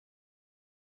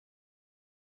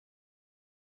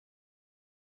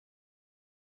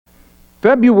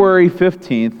February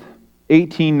 15th,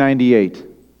 1898.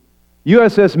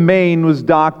 USS Maine was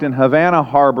docked in Havana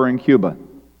Harbor in Cuba.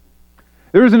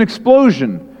 There was an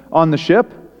explosion on the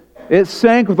ship. It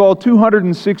sank with all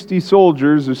 260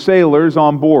 soldiers or sailors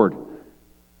on board.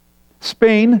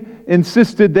 Spain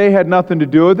insisted they had nothing to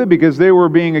do with it because they were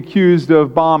being accused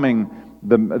of bombing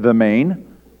the Maine.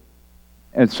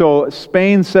 And so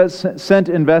Spain sent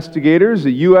investigators,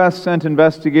 the U.S. sent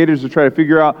investigators to try to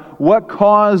figure out what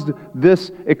caused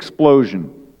this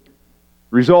explosion.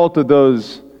 Result of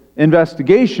those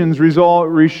investigations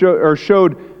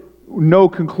showed no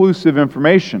conclusive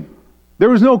information. There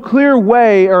was no clear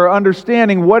way or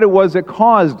understanding what it was that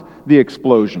caused the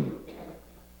explosion.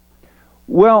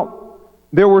 Well,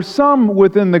 there were some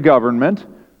within the government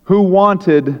who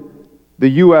wanted the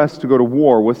U.S. to go to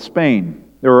war with Spain.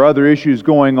 There were other issues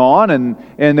going on,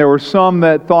 and there were some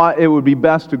that thought it would be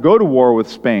best to go to war with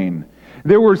Spain.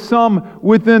 There were some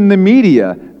within the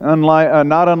media,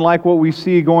 not unlike what we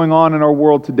see going on in our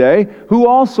world today, who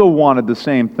also wanted the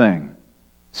same thing.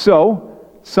 So,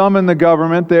 some in the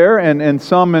government there and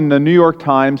some in the New York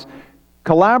Times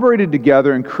collaborated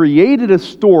together and created a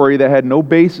story that had no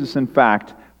basis in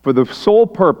fact for the sole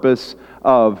purpose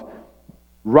of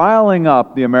riling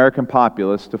up the American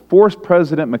populace to force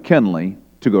President McKinley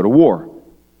to go to war. And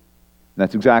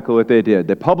that's exactly what they did.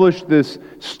 They published this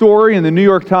story in the New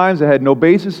York Times that had no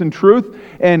basis in truth,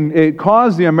 and it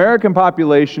caused the American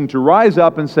population to rise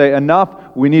up and say,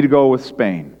 enough, we need to go with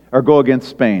Spain, or go against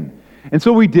Spain. And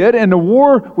so we did, and the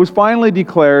war was finally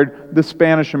declared the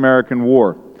Spanish-American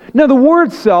War. Now, the war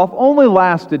itself only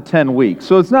lasted 10 weeks,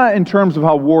 so it's not in terms of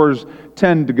how wars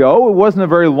tend to go. It wasn't a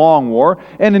very long war,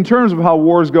 and in terms of how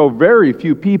wars go, very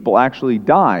few people actually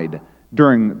died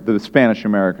during the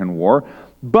Spanish-American War,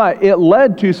 but it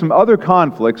led to some other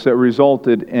conflicts that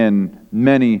resulted in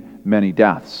many, many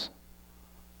deaths.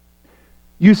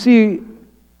 You see,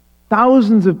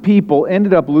 thousands of people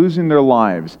ended up losing their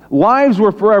lives. Lives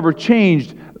were forever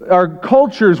changed. Our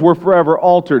cultures were forever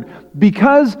altered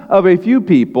because of a few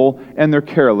people and their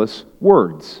careless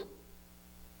words.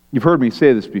 You've heard me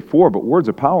say this before, but words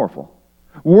are powerful.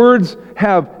 Words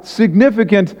have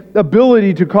significant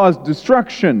ability to cause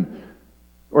destruction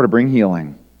or to bring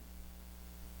healing.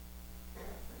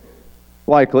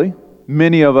 Likely,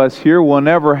 many of us here will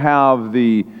never have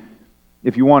the,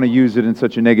 if you want to use it in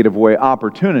such a negative way,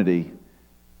 opportunity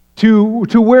to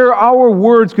where our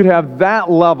words could have that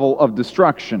level of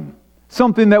destruction.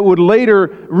 Something that would later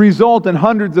result in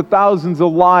hundreds of thousands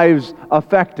of lives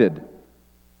affected.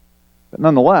 But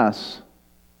nonetheless,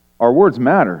 our words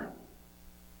matter.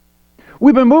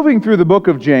 We've been moving through the book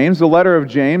of James, the letter of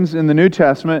James in the New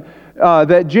Testament,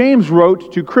 that James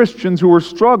wrote to Christians who were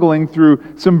struggling through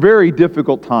some very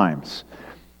difficult times.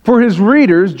 For his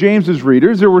readers, James's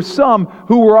readers, there were some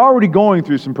who were already going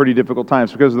through some pretty difficult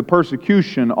times because of the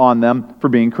persecution on them for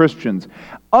being Christians.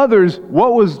 Others,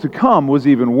 what was to come was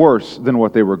even worse than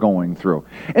what they were going through.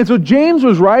 And so James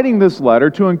was writing this letter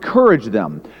to encourage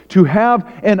them to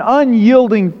have an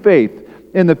unyielding faith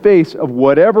in the face of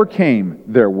whatever came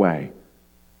their way.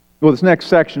 Well, this next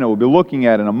section that we'll be looking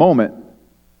at in a moment,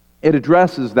 it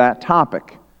addresses that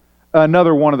topic.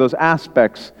 Another one of those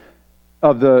aspects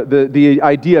of the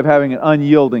idea of having an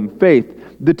unyielding faith.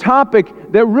 The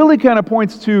topic that really kind of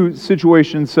points to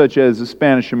situations such as the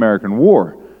Spanish-American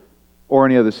War or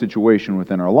any other situation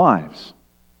within our lives.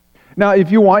 Now,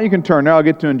 if you want, you can turn there. I'll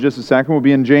get to it in just a second. We'll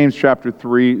be in James chapter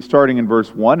 3, starting in verse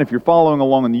 1. If you're following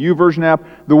along in the YouVersion app,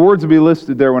 the words will be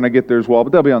listed there when I get there as well,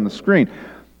 but they'll be on the screen.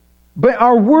 But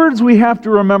our words, we have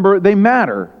to remember, they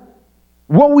matter.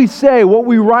 What we say, what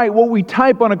we write, what we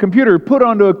type on a computer, put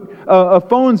onto a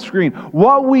phone screen,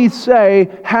 what we say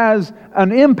has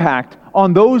an impact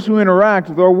on those who interact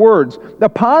with our words, a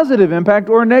positive impact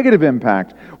or a negative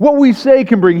impact. What we say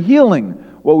can bring healing.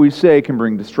 What we say can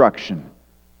bring destruction.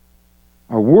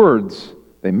 Our words,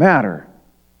 they matter.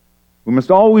 We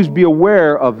must always be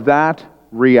aware of that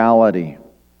reality.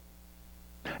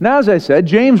 Now, as I said,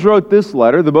 James wrote this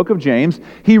letter, the book of James.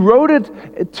 He wrote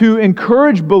it to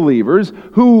encourage believers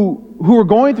who are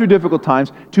going through difficult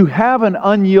times to have an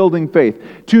unyielding faith,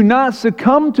 to not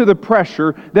succumb to the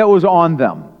pressure that was on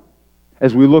them.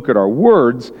 As we look at our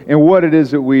words and what it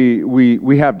is that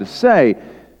we have to say,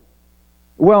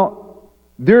 well,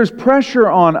 there's pressure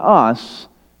on us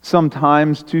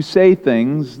sometimes to say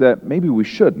things that maybe we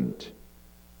shouldn't.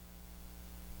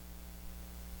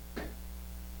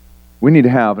 We need to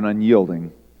have an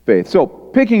unyielding faith. So,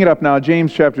 picking it up now,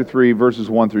 James chapter 3,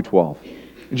 verses 1 through 12.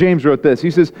 James wrote this.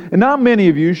 He says, "And not many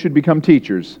of you should become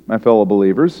teachers, my fellow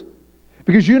believers,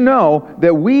 because you know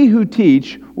that we who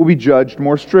teach will be judged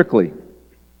more strictly.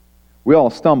 We all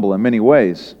stumble in many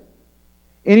ways.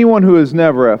 Anyone who is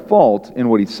never at fault in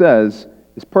what he says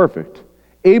is perfect,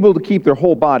 able to keep their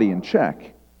whole body in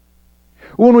check.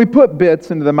 When we put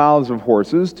bits into the mouths of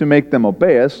horses to make them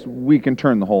obey us, we can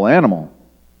turn the whole animal.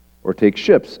 Or take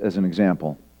ships as an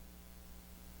example.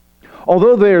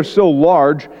 Although they are so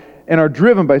large and are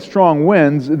driven by strong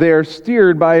winds, they are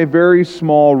steered by a very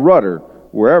small rudder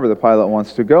wherever the pilot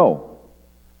wants to go.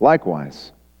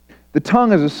 Likewise, the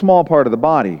tongue is a small part of the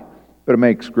body, but it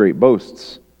makes great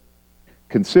boasts.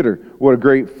 Consider what a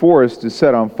great forest is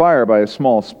set on fire by a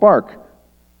small spark.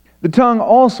 The tongue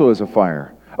also is a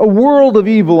fire, a world of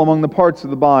evil among the parts of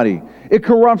the body. It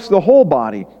corrupts the whole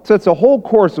body, sets the whole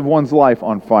course of one's life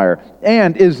on fire,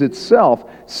 and is itself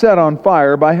set on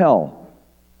fire by hell.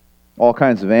 All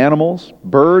kinds of animals,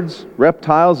 birds,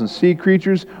 reptiles, and sea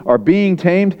creatures are being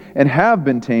tamed and have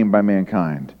been tamed by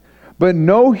mankind. But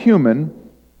no human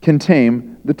can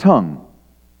tame the tongue.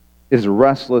 It is a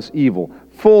restless evil,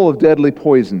 full of deadly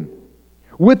poison.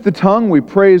 With the tongue we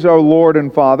praise our Lord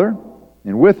and Father,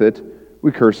 and with it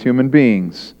we curse human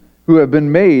beings who have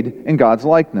been made in God's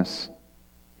likeness.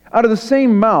 Out of the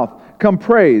same mouth come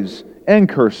praise and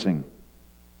cursing.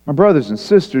 My brothers and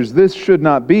sisters, this should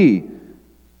not be.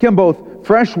 Can both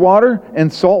fresh water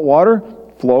and salt water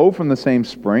flow from the same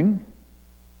spring?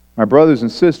 My brothers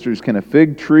and sisters, can a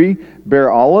fig tree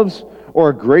bear olives, or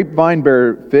a grapevine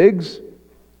bear figs?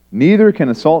 Neither can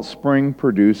a salt spring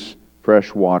produce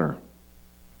fresh water.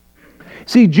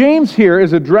 See, James here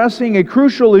is addressing a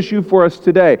crucial issue for us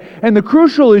today. And the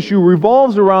crucial issue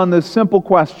revolves around this simple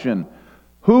question: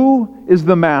 who is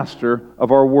the master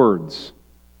of our words?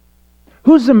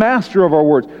 Who's the master of our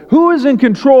words? Who is in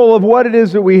control of what it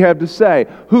is that we have to say?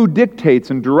 Who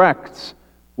dictates and directs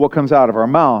what comes out of our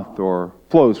mouth or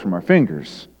flows from our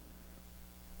fingers?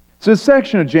 So this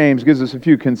section of James gives us a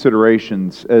few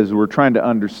considerations as we're trying to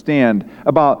understand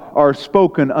about our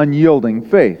spoken, unyielding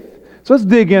faith. So let's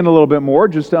dig in a little bit more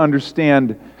just to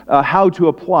understand how to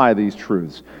apply these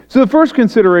truths. So the first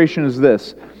consideration is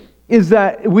this, is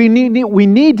that we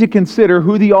need to consider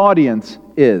who the audience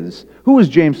is. Who is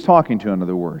James talking to, in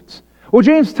other words? Well,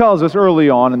 James tells us early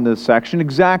on in this section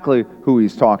exactly who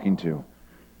he's talking to.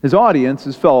 His audience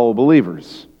is fellow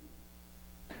believers.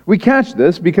 We catch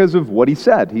this because of what he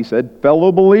said. He said,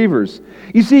 fellow believers.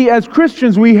 You see, as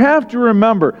Christians, we have to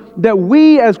remember that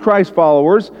we, as Christ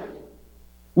followers,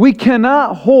 we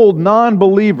cannot hold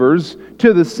non-believers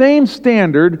to the same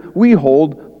standard we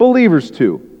hold believers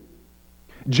to.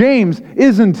 James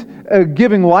isn't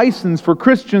giving license for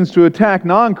Christians to attack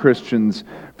non-Christians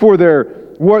for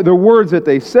the words that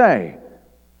they say.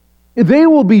 They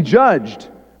will be judged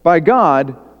by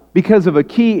God because of a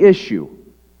key issue,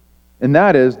 and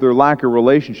that is their lack of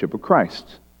relationship with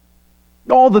Christ.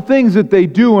 All the things that they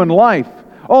do in life,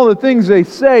 all the things they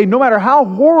say, no matter how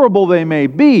horrible they may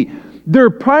be, their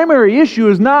primary issue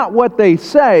is not what they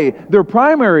say. Their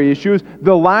primary issue is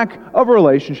the lack of a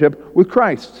relationship with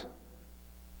Christ.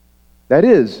 That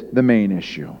is the main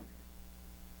issue.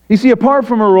 You see, apart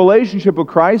from a relationship with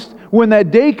Christ, when that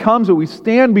day comes that we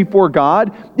stand before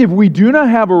God, if we do not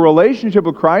have a relationship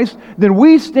with Christ, then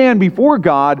we stand before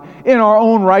God in our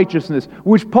own righteousness,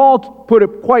 which Paul put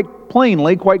it quite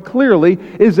plainly, quite clearly,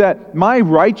 is that my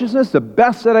righteousness, the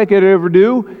best that I could ever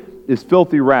do, is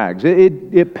filthy rags.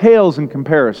 It pales in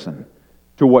comparison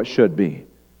to what should be.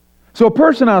 So a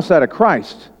person outside of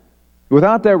Christ,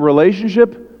 without that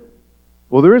relationship,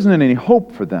 well, there isn't any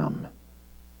hope for them.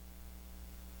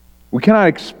 We cannot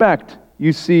expect,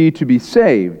 you see, to be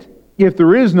saved if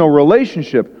there is no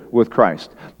relationship with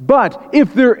Christ. But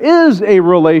if there is a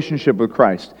relationship with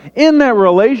Christ, in that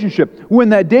relationship, when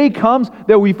that day comes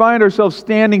that we find ourselves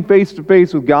standing face to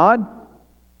face with God,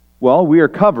 well, we are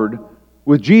covered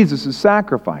with Jesus'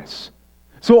 sacrifice.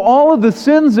 So all of the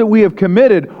sins that we have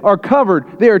committed are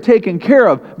covered. They are taken care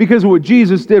of because of what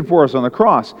Jesus did for us on the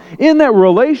cross. In that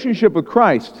relationship with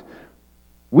Christ,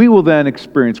 we will then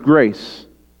experience grace,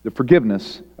 the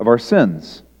forgiveness of our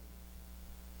sins.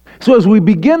 So as we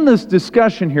begin this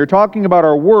discussion here, talking about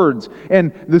our words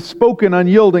and the spoken,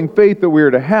 unyielding faith that we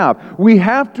are to have, we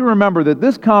have to remember that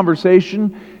this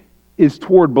conversation is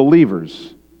toward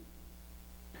believers.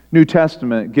 New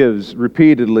Testament gives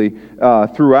repeatedly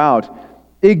throughout,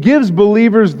 it gives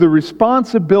believers the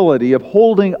responsibility of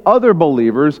holding other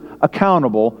believers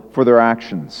accountable for their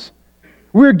actions.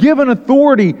 We're given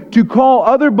authority to call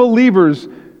other believers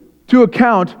to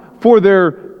account for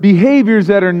their behaviors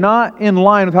that are not in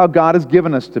line with how God has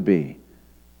given us to be.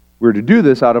 We're to do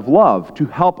this out of love, to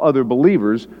help other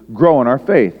believers grow in our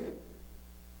faith.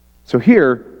 So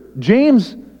here,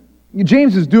 James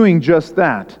is doing just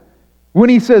that. When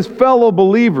he says fellow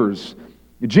believers,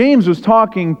 James was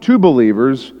talking to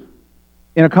believers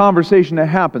in a conversation that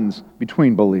happens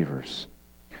between believers.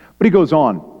 But he goes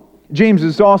on. James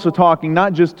is also talking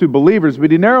not just to believers,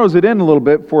 but he narrows it in a little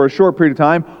bit for a short period of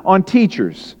time on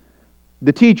teachers,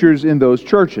 the teachers in those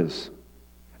churches.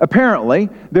 Apparently,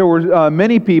 there were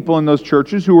many people in those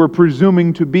churches who were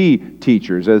presuming to be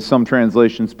teachers, as some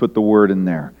translations put the word in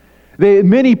there.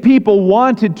 Many people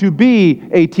wanted to be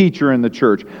a teacher in the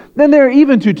church. Then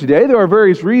even to today, there are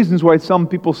various reasons why some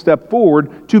people step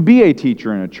forward to be a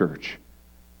teacher in a church.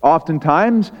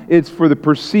 Oftentimes, it's for the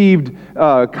perceived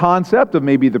concept of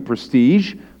maybe the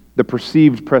perceived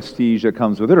prestige that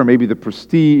comes with it, or maybe the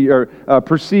prestige or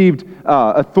perceived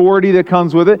authority that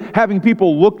comes with it, having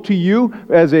people look to you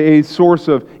as a source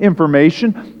of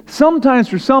information. Sometimes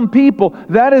for some people,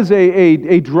 that is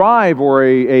a drive or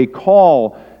a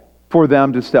call for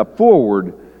them to step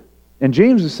forward. And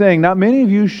James is saying, not many of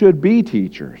you should be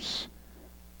teachers.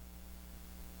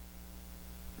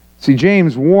 See,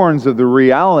 James warns of the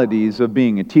realities of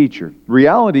being a teacher,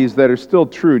 realities that are still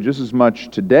true just as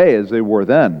much today as they were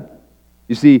then.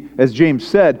 You see, as James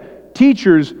said,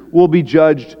 teachers will be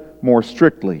judged more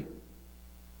strictly.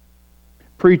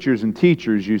 Preachers and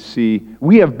teachers, you see,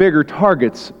 we have bigger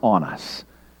targets on us.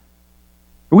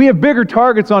 We have bigger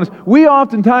targets on us. We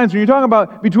oftentimes, when you're talking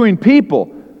about between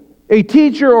people, a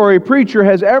teacher or a preacher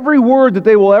has every word that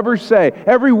they will ever say,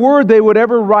 every word they would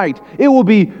ever write. It will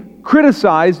be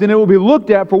criticized and it will be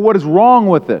looked at for what is wrong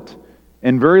with it.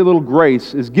 And very little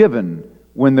grace is given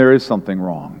when there is something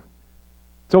wrong.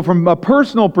 So from a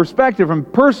personal perspective, from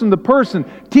person to person,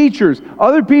 teachers,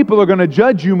 other people are going to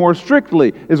judge you more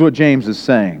strictly, is what James is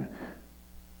saying.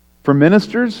 For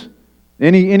ministers,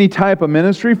 any type of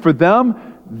ministry, for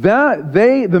them,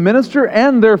 the minister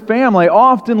and their family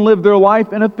often live their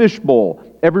life in a fishbowl.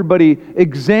 Everybody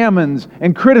examines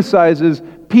and criticizes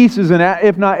pieces, and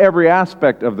if not every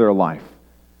aspect of their life.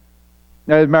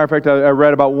 Now, as a matter of fact, I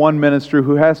read about one minister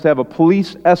who has to have a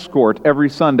police escort every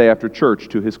Sunday after church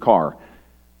to his car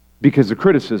because the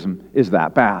criticism is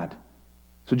that bad.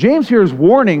 So James here is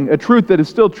warning a truth that is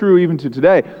still true even to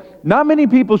today. Not many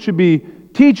people should be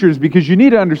teachers because you need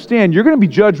to understand you're going to be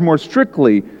judged more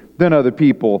strictly than other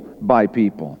people by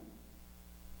people.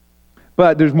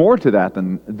 But there's more to that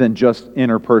than just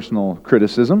interpersonal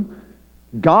criticism.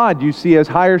 God, you see, has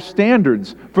higher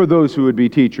standards for those who would be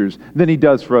teachers than He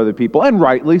does for other people, and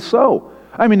rightly so.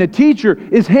 I mean, a teacher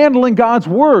is handling God's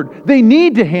Word. They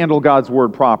need to handle God's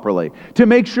Word properly to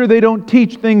make sure they don't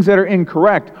teach things that are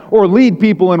incorrect or lead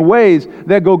people in ways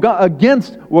that go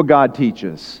against what God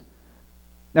teaches.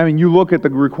 I mean, you look at the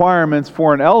requirements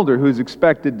for an elder who's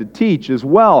expected to teach as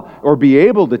well, or be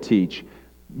able to teach.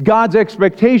 God's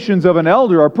expectations of an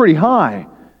elder are pretty high.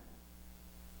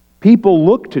 People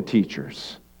look to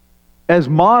teachers as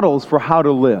models for how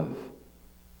to live.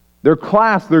 Their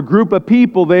class, their group of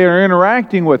people they are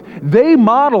interacting with, they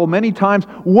model many times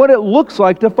what it looks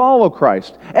like to follow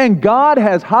Christ. And God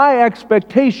has high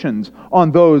expectations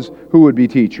on those who would be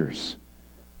teachers.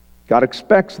 God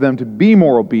expects them to be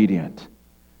more obedient,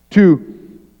 to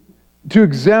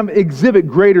exhibit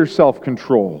greater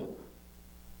self-control.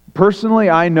 Personally,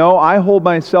 I know I hold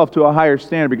myself to a higher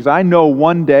standard because I know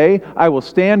one day I will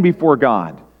stand before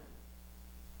God.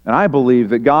 And I believe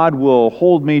that God will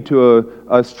hold me to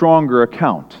a stronger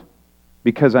account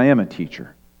because I am a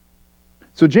teacher.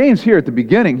 So James here at the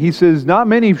beginning, he says, not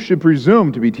many should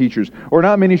presume to be teachers, or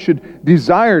not many should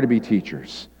desire to be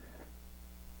teachers.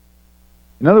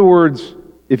 In other words,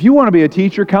 if you want to be a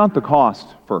teacher, count the cost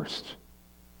first.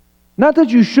 Not that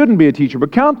you shouldn't be a teacher,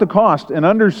 but count the cost and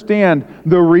understand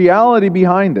the reality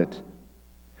behind it.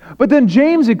 But then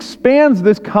James expands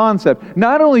this concept.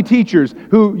 Not only teachers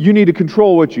who you need to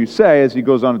control what you say, as he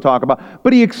goes on to talk about,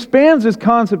 but he expands this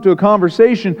concept to a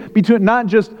conversation between not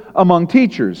just among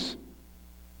teachers.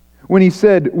 When he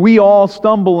said, we all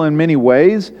stumble in many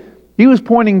ways, he was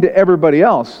pointing to everybody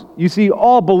else. You see,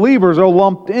 all believers are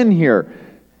lumped in here.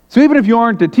 So even if you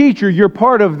aren't a teacher, you're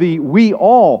part of the we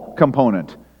all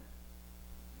component.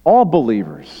 All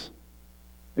believers.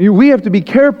 We have to be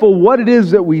careful what it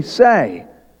is that we say.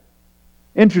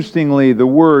 Interestingly, the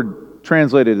word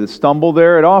translated as stumble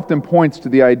there, it often points to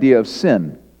the idea of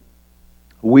sin.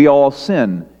 We all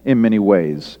sin in many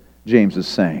ways, James is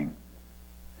saying.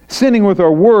 Sinning with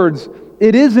our words,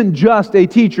 it isn't just a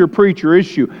teacher-preacher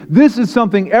issue. This is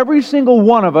something every single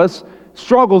one of us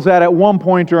struggles at one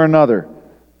point or another.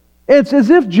 It's as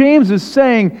if James is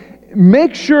saying,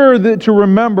 make sure that to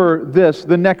remember this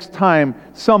the next time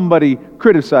somebody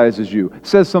criticizes you,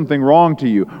 says something wrong to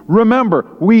you.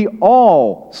 Remember, we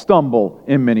all stumble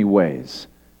in many ways.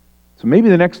 So maybe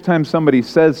the next time somebody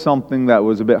says something that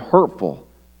was a bit hurtful,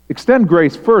 Extend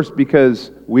grace first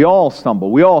because we all stumble,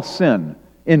 we all sin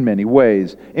in many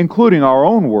ways, including our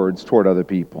own words toward other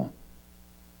people.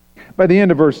 By the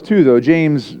end of verse 2, though,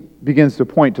 James begins to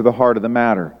point to the heart of the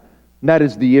matter, and that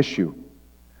is the issue.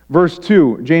 Verse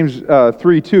 2, James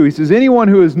 3:2, he says, anyone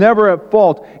who is never at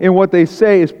fault in what they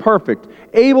say is perfect,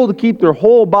 able to keep their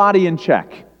whole body in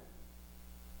check.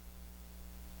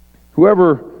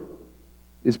 Whoever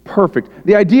is perfect.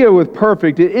 The idea with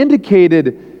perfect, it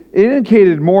indicated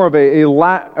more of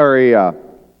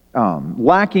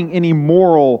lacking any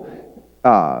moral,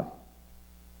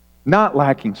 not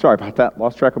lacking, sorry about that,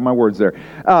 lost track of my words there.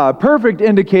 Perfect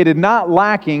indicated not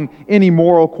lacking any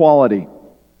moral quality.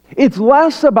 It's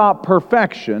less about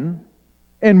perfection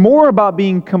and more about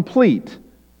being complete.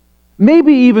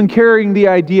 Maybe even carrying the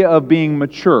idea of being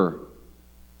mature.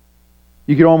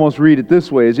 You could almost read it this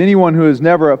way, as anyone who is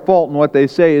never at fault in what they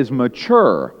say is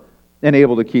mature and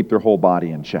able to keep their whole body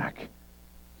in check.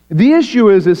 The issue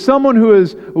is someone who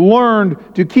has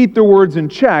learned to keep their words in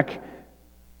check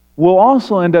will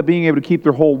also end up being able to keep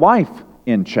their whole life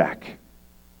in check.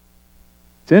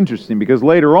 It's interesting because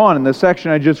later on in the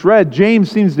section I just read, James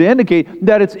seems to indicate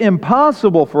that it's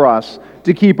impossible for us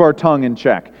to keep our tongue in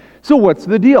check. So what's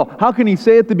the deal? How can he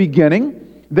say at the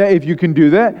beginning that if you can do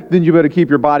that, then you better keep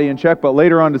your body in check, but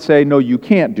later on to say, no, you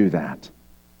can't do that?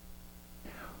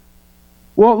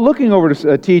 Well, looking over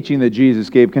to a teaching that Jesus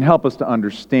gave can help us to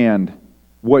understand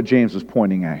what James was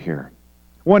pointing at here.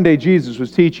 One day Jesus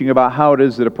was teaching about how it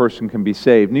is that a person can be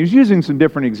saved. And he was using some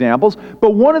different examples,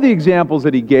 but one of the examples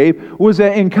that he gave was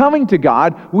that in coming to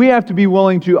God, we have to be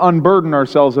willing to unburden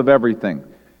ourselves of everything.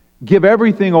 Give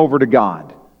everything over to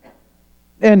God.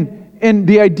 And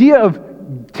the idea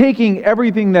of taking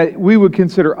everything that we would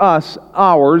consider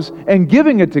ours, and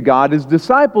giving it to God, his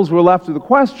disciples were left with a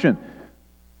question.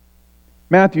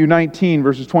 Matthew 19,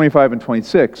 verses 25 and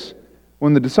 26.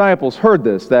 When the disciples heard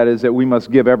this, that is, that we must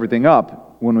give everything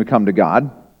up when we come to God,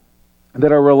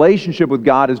 that our relationship with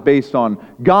God is based on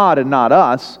God and not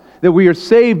us, that we are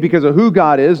saved because of who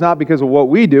God is, not because of what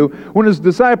we do. When his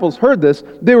disciples heard this,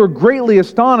 they were greatly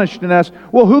astonished and asked,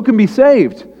 well, who can be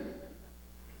saved?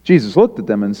 Jesus looked at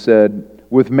them and said,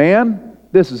 with man,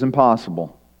 this is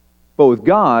impossible, but with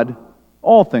God,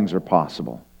 all things are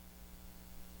possible.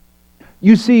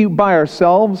 You see, by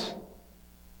ourselves,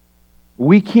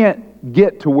 we can't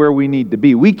get to where we need to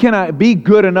be. We cannot be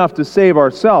good enough to save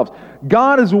ourselves.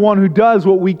 God is the one who does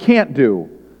what we can't do.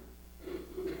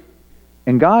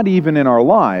 And God, even in our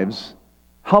lives,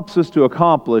 helps us to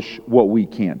accomplish what we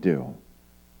can't do.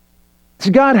 See,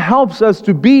 God helps us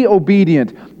to be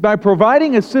obedient by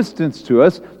providing assistance to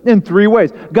us in three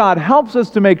ways. God helps us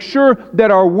to make sure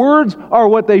that our words are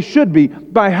what they should be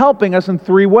by helping us in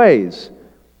three ways.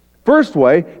 First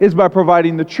way is by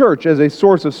providing the church as a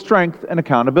source of strength and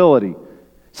accountability.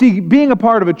 See, being a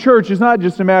part of a church is not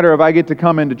just a matter of I get to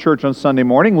come into church on Sunday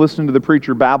morning, listen to the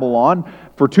preacher babble on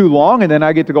for too long, and then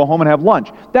I get to go home and have lunch.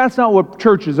 That's not what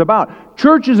church is about.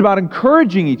 Church is about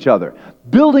encouraging each other,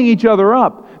 building each other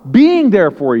up, being there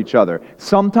for each other.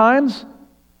 Sometimes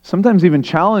even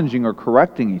challenging or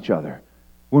correcting each other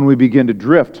when we begin to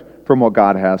drift from what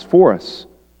God has for us.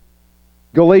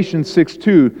 Galatians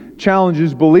 6:2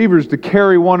 challenges believers to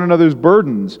carry one another's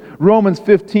burdens. Romans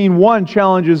 15:1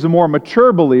 challenges the more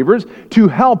mature believers to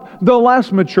help the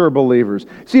less mature believers.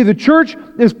 See, the church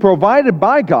is provided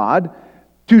by God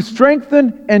to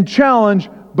strengthen and challenge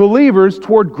believers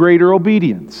toward greater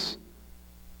obedience,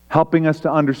 helping us to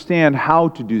understand how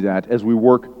to do that as we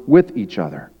work with each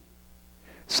other.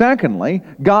 Secondly,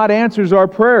 God answers our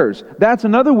prayers. That's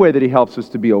another way that He helps us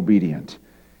to be obedient.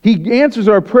 He answers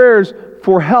our prayers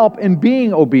for help in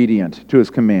being obedient to His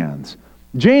commands.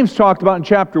 James talked about in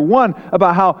chapter 1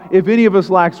 about how if any of us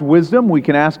lacks wisdom, we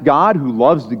can ask God who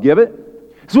loves to give it.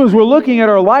 So as we're looking at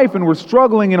our life and we're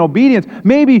struggling in obedience,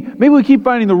 maybe we keep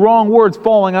finding the wrong words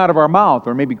falling out of our mouth,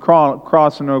 or maybe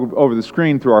crossing over the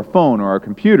screen through our phone or our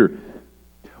computer.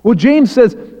 Well, James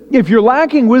says, if you're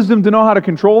lacking wisdom to know how to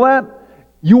control that,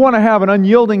 you want to have an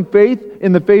unyielding faith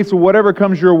in the face of whatever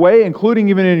comes your way, including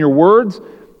even in your words,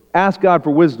 ask God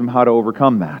for wisdom how to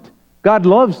overcome that. God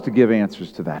loves to give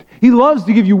answers to that. He loves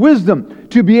to give you wisdom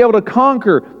to be able to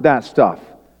conquer that stuff.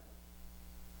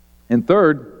 And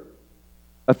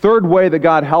a third way that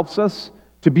God helps us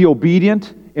to be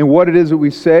obedient in what it is that we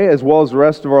say, as well as the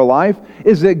rest of our life,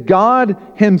 is that God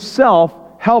Himself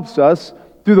helps us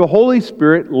through the Holy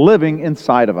Spirit living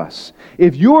inside of us.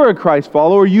 If you are a Christ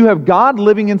follower, you have God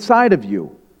living inside of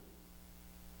you.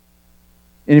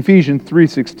 In Ephesians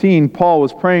 3:16, Paul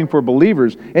was praying for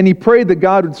believers, and he prayed that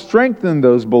God would strengthen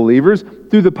those believers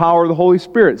through the power of the Holy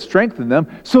Spirit, strengthen them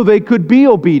so they could be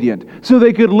obedient, so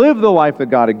they could live the life that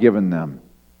God had given them.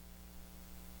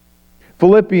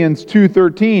 Philippians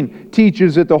 2:13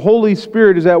 teaches that the Holy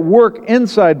Spirit is at work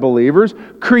inside believers,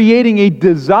 creating a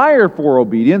desire for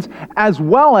obedience as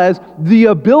well as the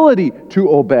ability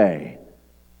to obey.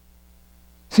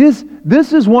 See,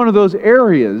 this is one of those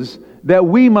areas that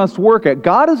we must work at.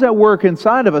 God is at work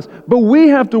inside of us, but we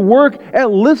have to work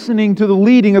at listening to the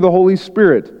leading of the Holy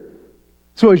Spirit.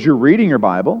 So as you're reading your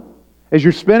Bible, as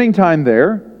you're spending time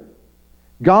there,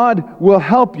 God will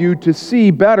help you to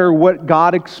see better what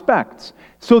God expects,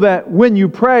 so that when you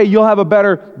pray, you'll have a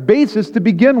better basis to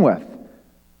begin with.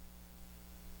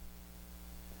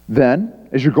 Then,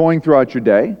 as you're going throughout your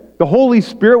day, the Holy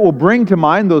Spirit will bring to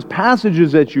mind those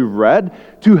passages that you've read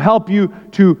to help you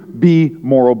to be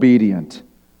more obedient.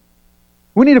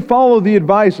 We need to follow the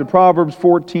advice of Proverbs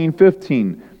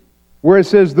 14:15, where it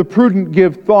says, "The prudent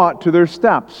give thought to their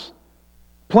steps."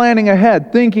 Planning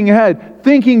ahead,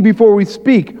 thinking before we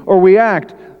speak or we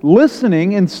act,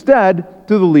 listening instead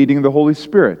to the leading of the Holy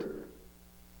Spirit.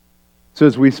 So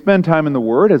as we spend time in the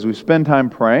Word, as we spend time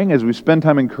praying, as we spend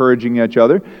time encouraging each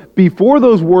other, before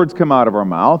those words come out of our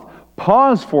mouth,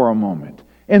 pause for a moment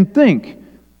and think,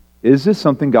 is this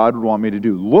something God would want me to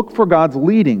do? Look for God's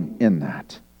leading in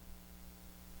that.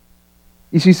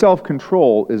 You see,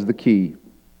 self-control is the key.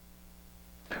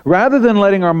 Rather than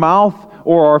letting our mouth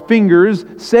or our fingers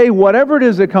say whatever it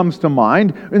is that comes to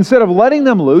mind, instead of letting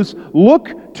them loose,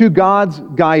 look to God's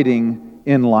guiding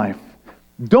in life.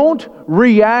 Don't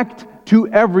react to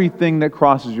everything that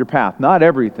crosses your path. Not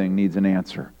everything needs an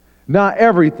answer. Not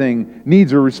everything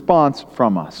needs a response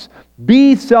from us.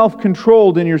 Be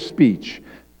self-controlled in your speech.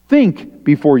 Think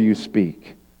before you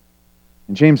speak.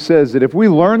 And James says that if we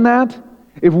learn that,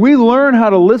 if we learn how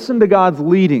to listen to God's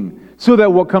leading, so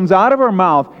that what comes out of our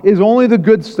mouth is only the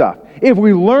good stuff, if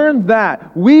we learn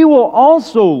that, we will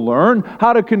also learn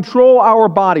how to control our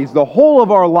bodies, the whole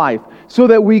of our life, so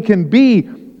that we can be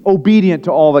obedient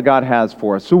to all that God has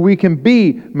for us, so we can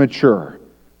be mature.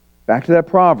 Back to that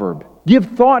proverb. Give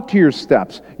thought to your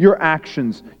steps, your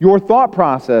actions, your thought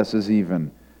processes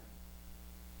even,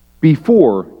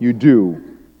 before you do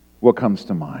what comes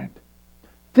to mind.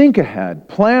 Think ahead.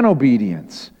 Plan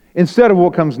obedience instead of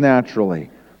what comes naturally.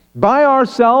 By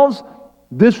ourselves,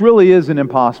 this really is an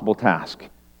impossible task.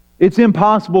 It's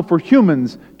impossible for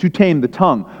humans to tame the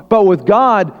tongue. But with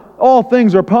God, all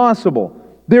things are possible.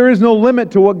 There is no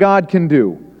limit to what God can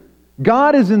do.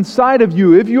 God is inside of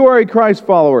you. If you are a Christ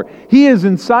follower, He is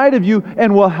inside of you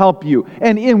and will help you.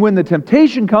 And when the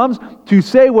temptation comes to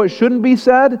say what shouldn't be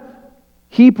said,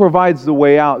 He provides the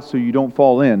way out so you don't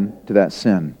fall into that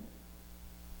sin.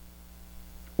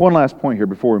 One last point here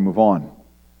before we move on.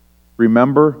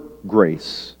 Remember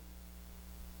grace.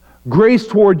 Grace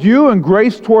toward you and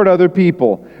grace toward other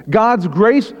people. God's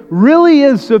grace really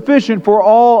is sufficient for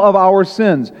all of our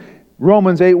sins.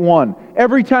 Romans 8:1.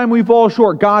 Every time we fall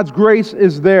short, God's grace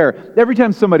is there. Every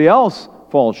time somebody else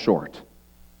falls short,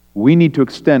 we need to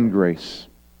extend grace.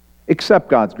 Accept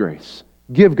God's grace.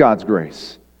 Give God's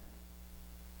grace.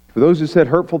 For those who said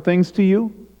hurtful things to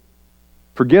you,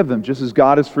 forgive them just as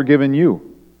God has forgiven you.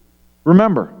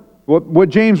 Remember what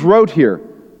James wrote here.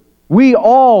 We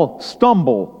all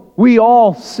stumble. We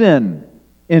all sin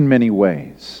in many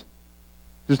ways.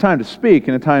 There's a time to speak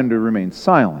and a time to remain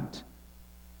silent.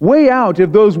 Weigh out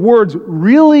if those words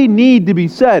really need to be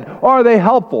said. Are they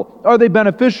helpful? Are they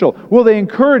beneficial? Will they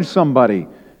encourage somebody?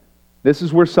 This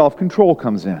is where self-control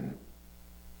comes in.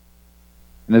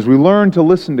 And as we learn to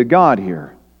listen to God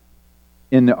here,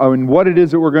 in what it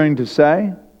is that we're going to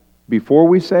say, before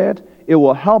we say it, it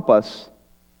will help us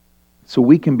so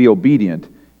we can be obedient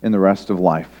in the rest of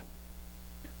life.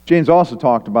 James also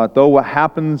talked about, though, what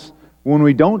happens when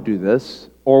we don't do this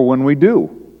or when we do.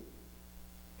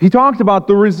 He talked about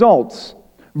the results.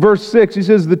 Verse 6, he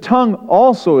says, the tongue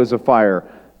also is a fire,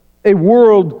 a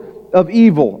world of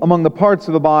evil among the parts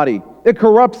of the body. It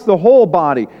corrupts the whole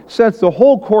body, sets the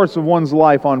whole course of one's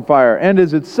life on fire, and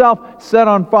is itself set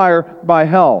on fire by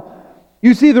hell.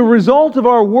 You see, the result of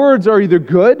our words are either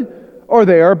good or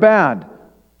they are bad.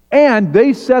 And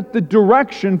they set the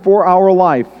direction for our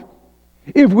life.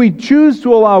 If we choose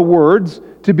to allow words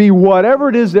to be whatever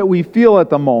it is that we feel at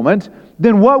the moment,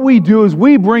 then what we do is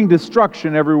we bring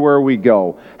destruction everywhere we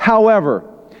go. However,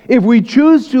 if we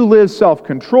choose to live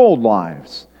self-controlled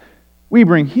lives, we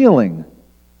bring healing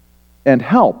and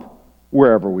help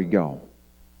wherever we go.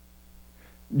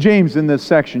 James in this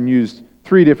section used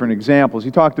three different examples. He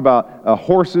talked about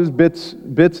horses, bits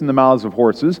in the mouths of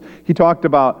horses. He talked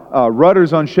about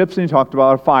rudders on ships, and he talked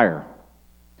about a fire.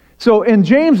 So in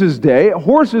James's day,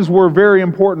 horses were very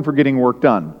important for getting work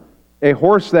done. A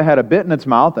horse that had a bit in its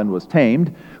mouth and was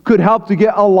tamed could help to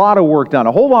get a lot of work done.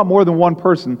 A whole lot more than one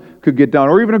person could get done,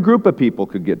 or even a group of people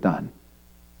could get done.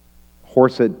 A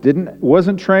horse that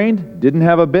wasn't trained, didn't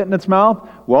have a bit in its mouth,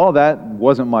 well, that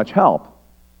wasn't much help.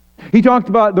 He talked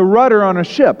about the rudder on a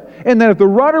ship, and that if the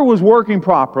rudder was working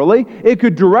properly, it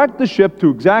could direct the ship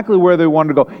to exactly where they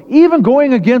wanted to go, even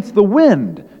going against the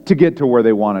wind to get to where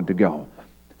they wanted to go.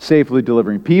 Safely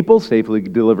delivering people, safely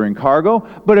delivering cargo.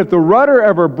 But if the rudder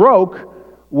ever broke,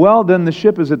 well, then the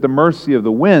ship is at the mercy of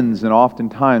the winds, and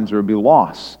oftentimes there would be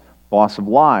loss of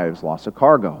lives, loss of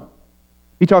cargo.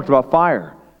 He talked about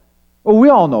fire. Well, we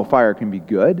all know fire can be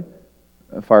good.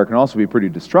 Fire can also be pretty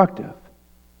destructive.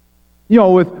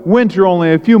 With winter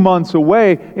only a few months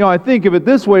away, I think of it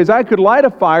this way, as I could light a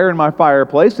fire in my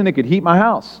fireplace and it could heat my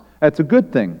house. That's a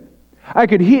good thing. I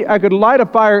could light a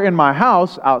fire in my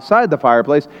house outside the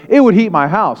fireplace. It would heat my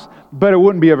house, but it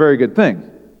wouldn't be a very good thing.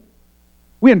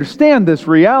 We understand this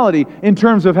reality in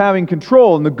terms of having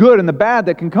control and the good and the bad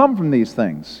that can come from these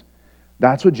things.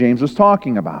 That's what James was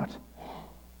talking about.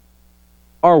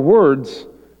 Our words,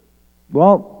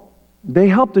 well, they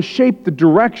help to shape the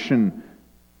direction,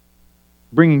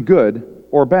 bringing good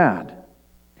or bad.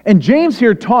 And James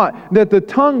here taught that the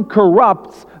tongue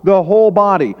corrupts the whole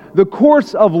body, the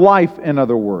course of life, in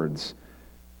other words.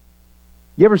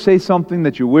 You ever say something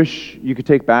that you wish you could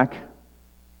take back?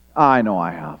 I know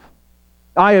I have.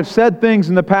 I have said things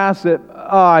in the past that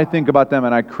I think about them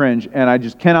and I cringe, and I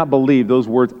just cannot believe those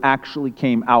words actually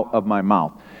came out of my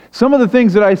mouth. Some of the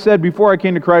things that I said before I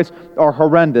came to Christ are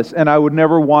horrendous, and I would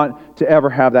never want to ever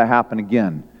have that happen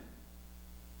again.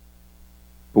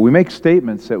 But we make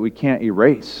statements that we can't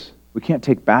erase, we can't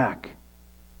take back.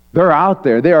 They're out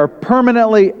there. They are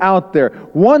permanently out there.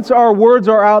 Once our words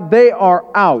are out, they are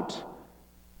out.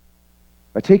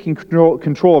 By taking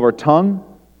control of our tongue,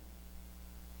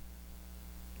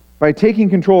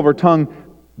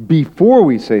 before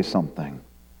we say something,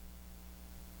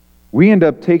 we end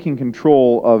up taking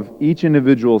control of each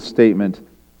individual statement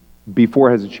before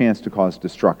it has a chance to cause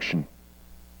destruction.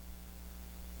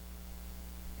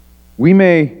 We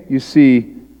may, you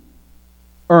see,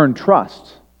 earn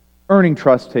trust. Earning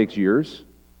trust takes years.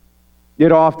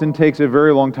 It often takes a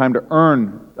very long time to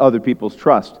earn other people's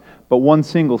trust. But one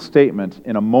single statement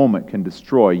in a moment can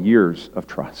destroy years of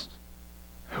trust.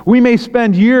 We may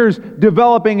spend years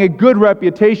developing a good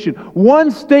reputation.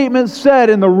 One statement said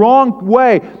in the wrong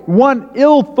way, one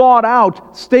ill thought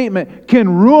out statement can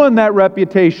ruin that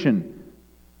reputation.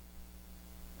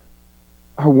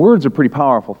 Our words are pretty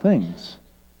powerful things.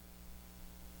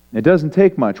 It doesn't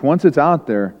take much. Once it's out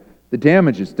there, the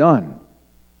damage is done.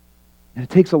 And it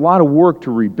takes a lot of work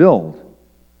to rebuild.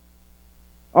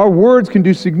 Our words can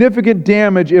do significant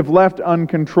damage if left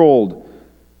uncontrolled.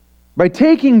 By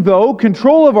taking, though,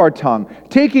 control of our tongue,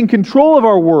 taking control of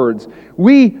our words,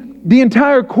 the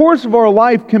entire course of our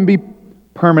life can be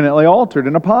permanently altered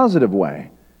in a positive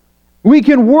way. We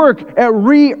can work at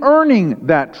re-earning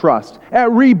that trust,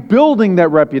 at rebuilding that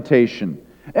reputation.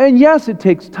 And yes, it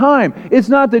takes time. It's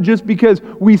not that just because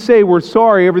we say we're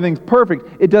sorry, everything's perfect.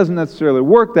 It doesn't necessarily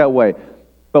work that way.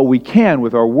 But we can,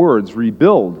 with our words,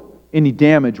 rebuild any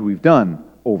damage we've done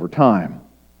over time.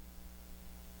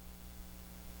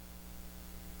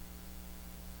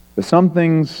 But some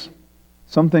things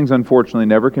unfortunately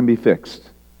never can be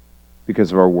fixed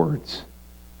because of our words.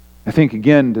 I think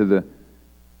again to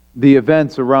the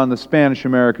events around the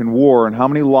Spanish-American War and how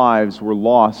many lives were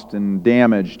lost and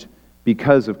damaged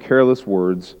because of careless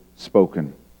words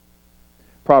spoken.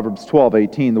 Proverbs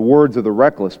 12:18, the words of the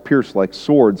reckless pierce like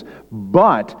swords,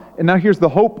 and now here's the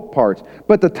hope part,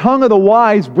 but the tongue of the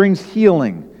wise brings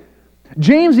healing.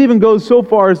 James even goes so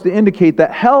far as to indicate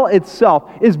that hell itself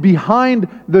is behind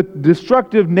the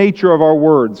destructive nature of our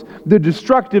words, the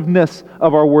destructiveness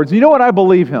of our words. You know what? I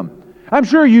believe him. I'm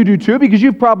sure you do too, because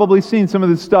you've probably seen some of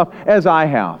this stuff as I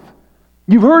have.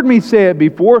 You've heard me say it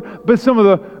before, but some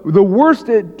of the worst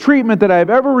treatment that I have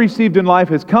ever received in life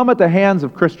has come at the hands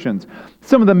of Christians.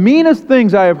 Some of the meanest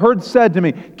things I have heard said to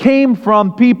me came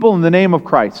from people in the name of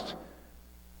Christ.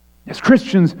 As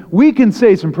Christians, we can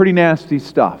say some pretty nasty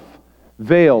stuff,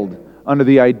 veiled under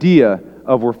the idea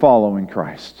of we're following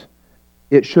Christ.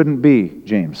 It shouldn't be,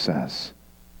 James says.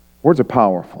 Words are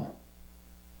powerful.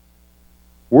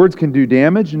 Words can do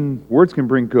damage and words can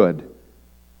bring good.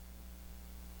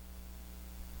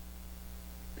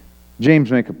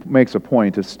 James makes a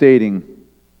point of stating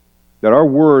that our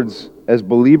words as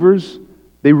believers,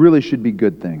 they really should be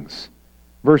good things.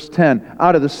 Verse 10,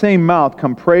 out of the same mouth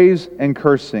come praise and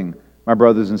cursing. My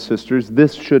brothers and sisters,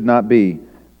 this should not be.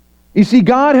 You see,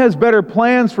 God has better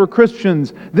plans for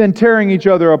Christians than tearing each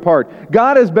other apart.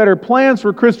 God has better plans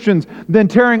for Christians than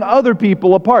tearing other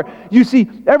people apart. You see,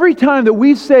 every time that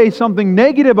we say something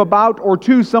negative about or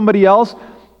to somebody else,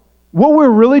 what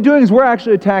we're really doing is we're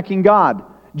actually attacking God.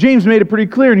 James made it pretty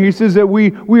clear, and he says that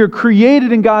we are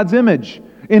created in God's image,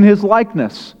 in His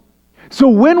likeness. So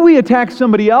when we attack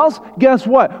somebody else, guess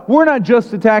what? We're not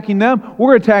just attacking them,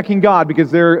 we're attacking God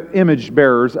because they're image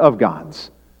bearers of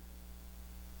God's.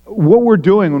 What we're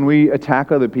doing when we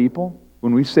attack other people,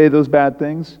 when we say those bad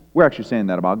things, we're actually saying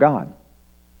that about God.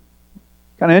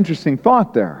 Kind of interesting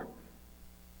thought there.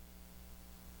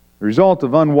 The result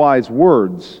of unwise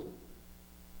words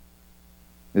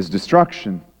is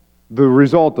destruction. The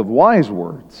result of wise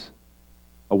words,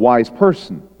 a wise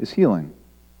person, is healing.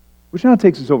 Which now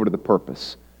takes us over to the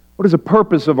purpose. What is the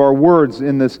purpose of our words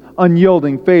in this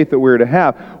unyielding faith that we're to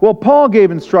have? Well, Paul gave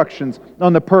instructions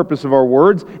on the purpose of our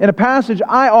words in a passage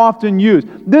I often use.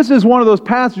 This is one of those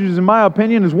passages, in my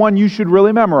opinion, is one you should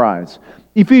really memorize.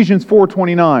 Ephesians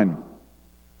 4:29,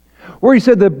 where he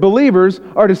said that believers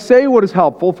are to say what is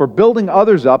helpful for building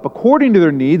others up according to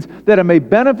their needs, that it may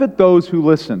benefit those who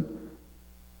listen.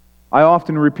 I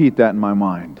often repeat that in my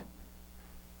mind.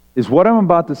 Is what I'm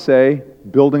about to say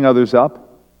building others up?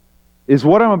 Is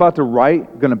what I'm about to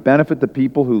write going to benefit the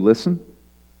people who listen?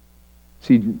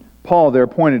 See, Paul there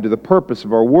pointed to the purpose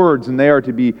of our words, and they are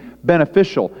to be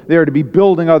beneficial. They are to be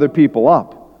building other people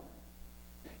up.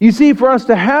 You see, for us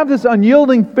to have this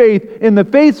unyielding faith in the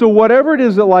face of whatever it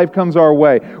is that life comes our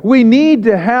way, we need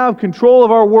to have control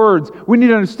of our words. We need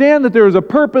to understand that there is a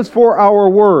purpose for our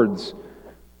words.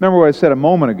 Remember what I said a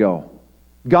moment ago.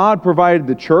 God provided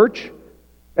the church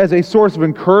as a source of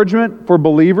encouragement for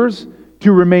believers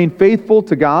to remain faithful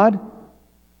to God.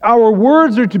 Our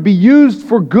words are to be used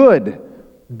for good,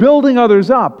 building others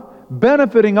up,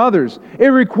 benefiting others. It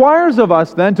requires of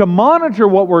us then to monitor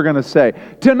what we're going to say,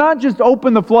 to not just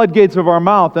open the floodgates of our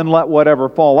mouth and let whatever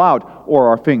fall out, or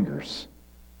our fingers.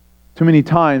 Too many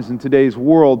times in today's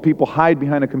world, people hide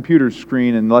behind a computer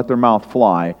screen and let their mouth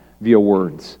fly via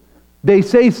words. They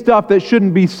say stuff that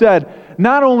shouldn't be said,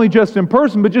 not only just in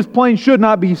person, but just plain should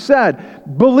not be said.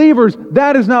 Believers,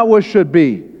 that is not what should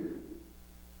be.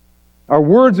 Our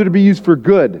words are to be used for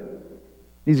good.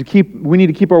 We need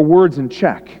to keep our words in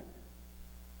check.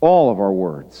 All of our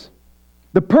words.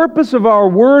 The purpose of our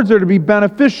words are to be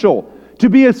beneficial, to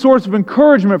be a source of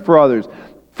encouragement for others.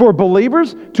 For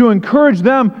believers, to encourage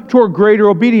them toward greater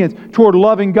obedience, toward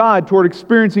loving God, toward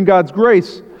experiencing God's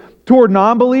grace. Toward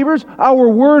non-believers, our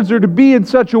words are to be in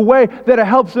such a way that it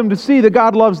helps them to see that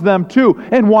God loves them too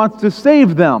and wants to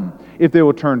save them if they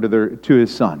will turn to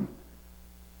His Son.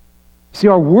 See,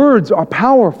 our words are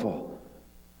powerful.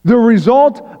 The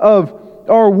result of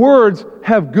our words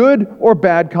have good or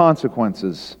bad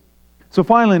consequences. So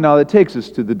finally now that takes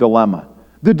us to the dilemma.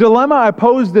 The dilemma I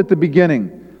posed at the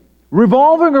beginning,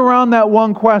 revolving around that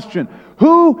one question: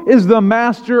 who is the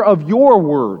master of your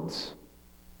words?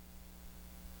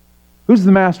 Who's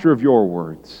the master of your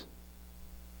words?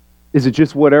 Is it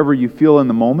just whatever you feel in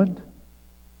the moment?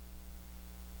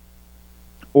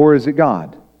 Or is it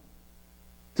God?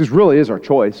 This really is our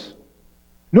choice.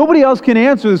 Nobody else can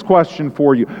answer this question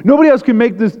for you. Nobody else can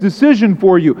make this decision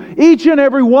for you. Each and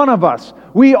every one of us,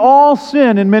 we all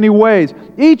sin in many ways.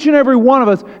 Each and every one of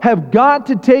us have got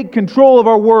to take control of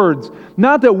our words.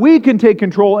 Not that we can take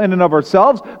control in and of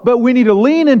ourselves, but we need to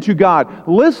lean into God.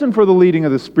 Listen for the leading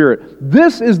of the Spirit.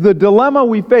 This is the dilemma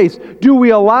we face. Do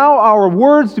we allow our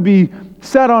words to be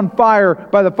set on fire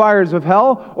by the fires of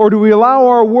hell, or do we allow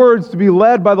our words to be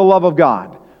led by the love of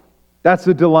God? That's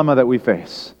the dilemma that we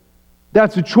face.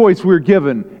 That's a choice we're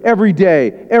given every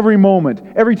day, every moment,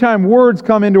 every time words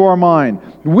come into our mind.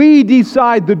 We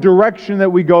decide the direction that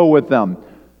we go with them.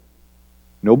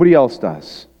 Nobody else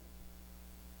does.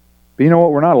 But you know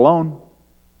what? We're not alone.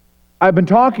 I've been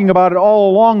talking about it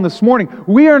all along this morning.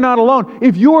 We are not alone.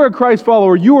 If you are a Christ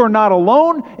follower, you are not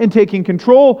alone in taking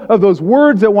control of those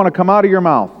words that want to come out of your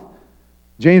mouth.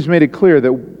 James made it clear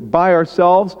that by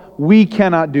ourselves, we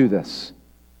cannot do this.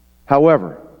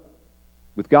 However,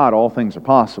 with God, all things are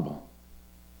possible.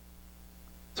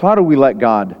 So how do we let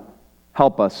God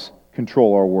help us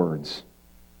control our words?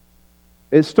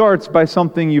 It starts by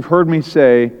something you've heard me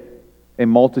say a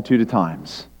multitude of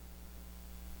times.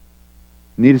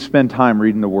 You need to spend time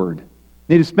reading the Word. You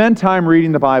need to spend time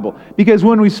reading the Bible. Because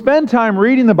when we spend time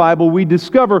reading the Bible, we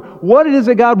discover what it is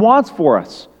that God wants for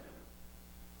us.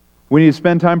 We need to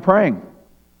spend time praying.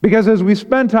 Because as we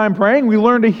spend time praying, we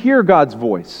learn to hear God's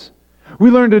voice. We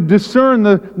learn to discern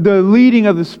the leading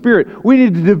of the Spirit. We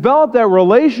need to develop that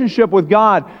relationship with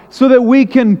God so that we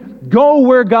can go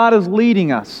where God is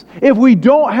leading us. If we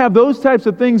don't have those types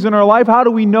of things in our life, how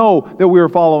do we know that we are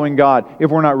following God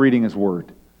if we're not reading His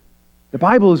Word? The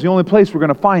Bible is the only place we're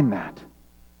going to find that.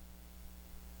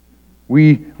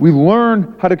 We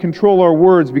learn how to control our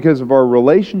words because of our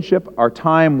relationship, our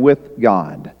time with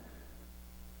God.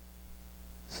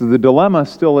 So the dilemma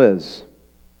still is,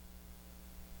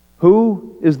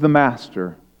 who is the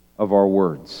master of our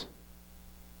words?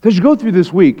 As you go through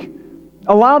this week,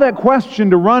 allow that question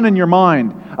to run in your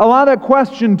mind. Allow that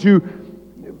question to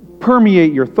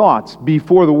permeate your thoughts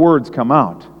before the words come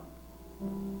out.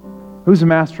 Who's the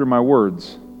master of my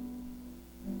words?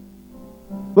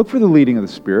 Look for the leading of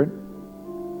the Spirit.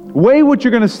 Weigh what you're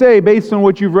going to say based on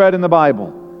what you've read in the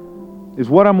Bible.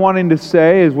 Is what I'm wanting to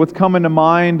say, is what's coming to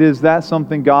mind, is that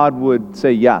something God would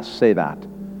say, yes, say that?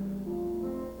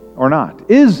 Or not?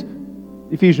 Is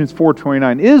Ephesians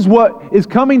 4:29, is what is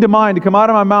coming to mind to come out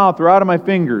of my mouth or out of my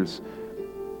fingers,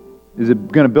 is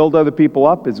it going to build other people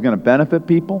up? Is it going to benefit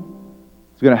people?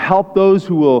 Is it going to help those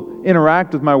who will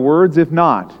interact with my words? If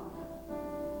not,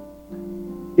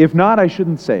 I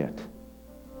shouldn't say it.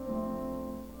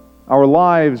 Our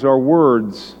lives, our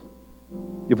words,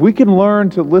 if we can learn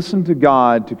to listen to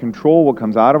God to control what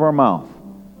comes out of our mouth,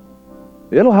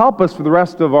 it'll help us for the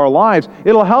rest of our lives.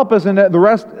 It'll help us in the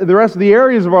rest of the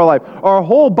areas of our life. Our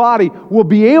whole body will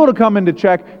be able to come into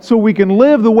check so we can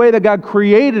live the way that God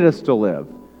created us to live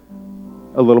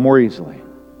a little more easily.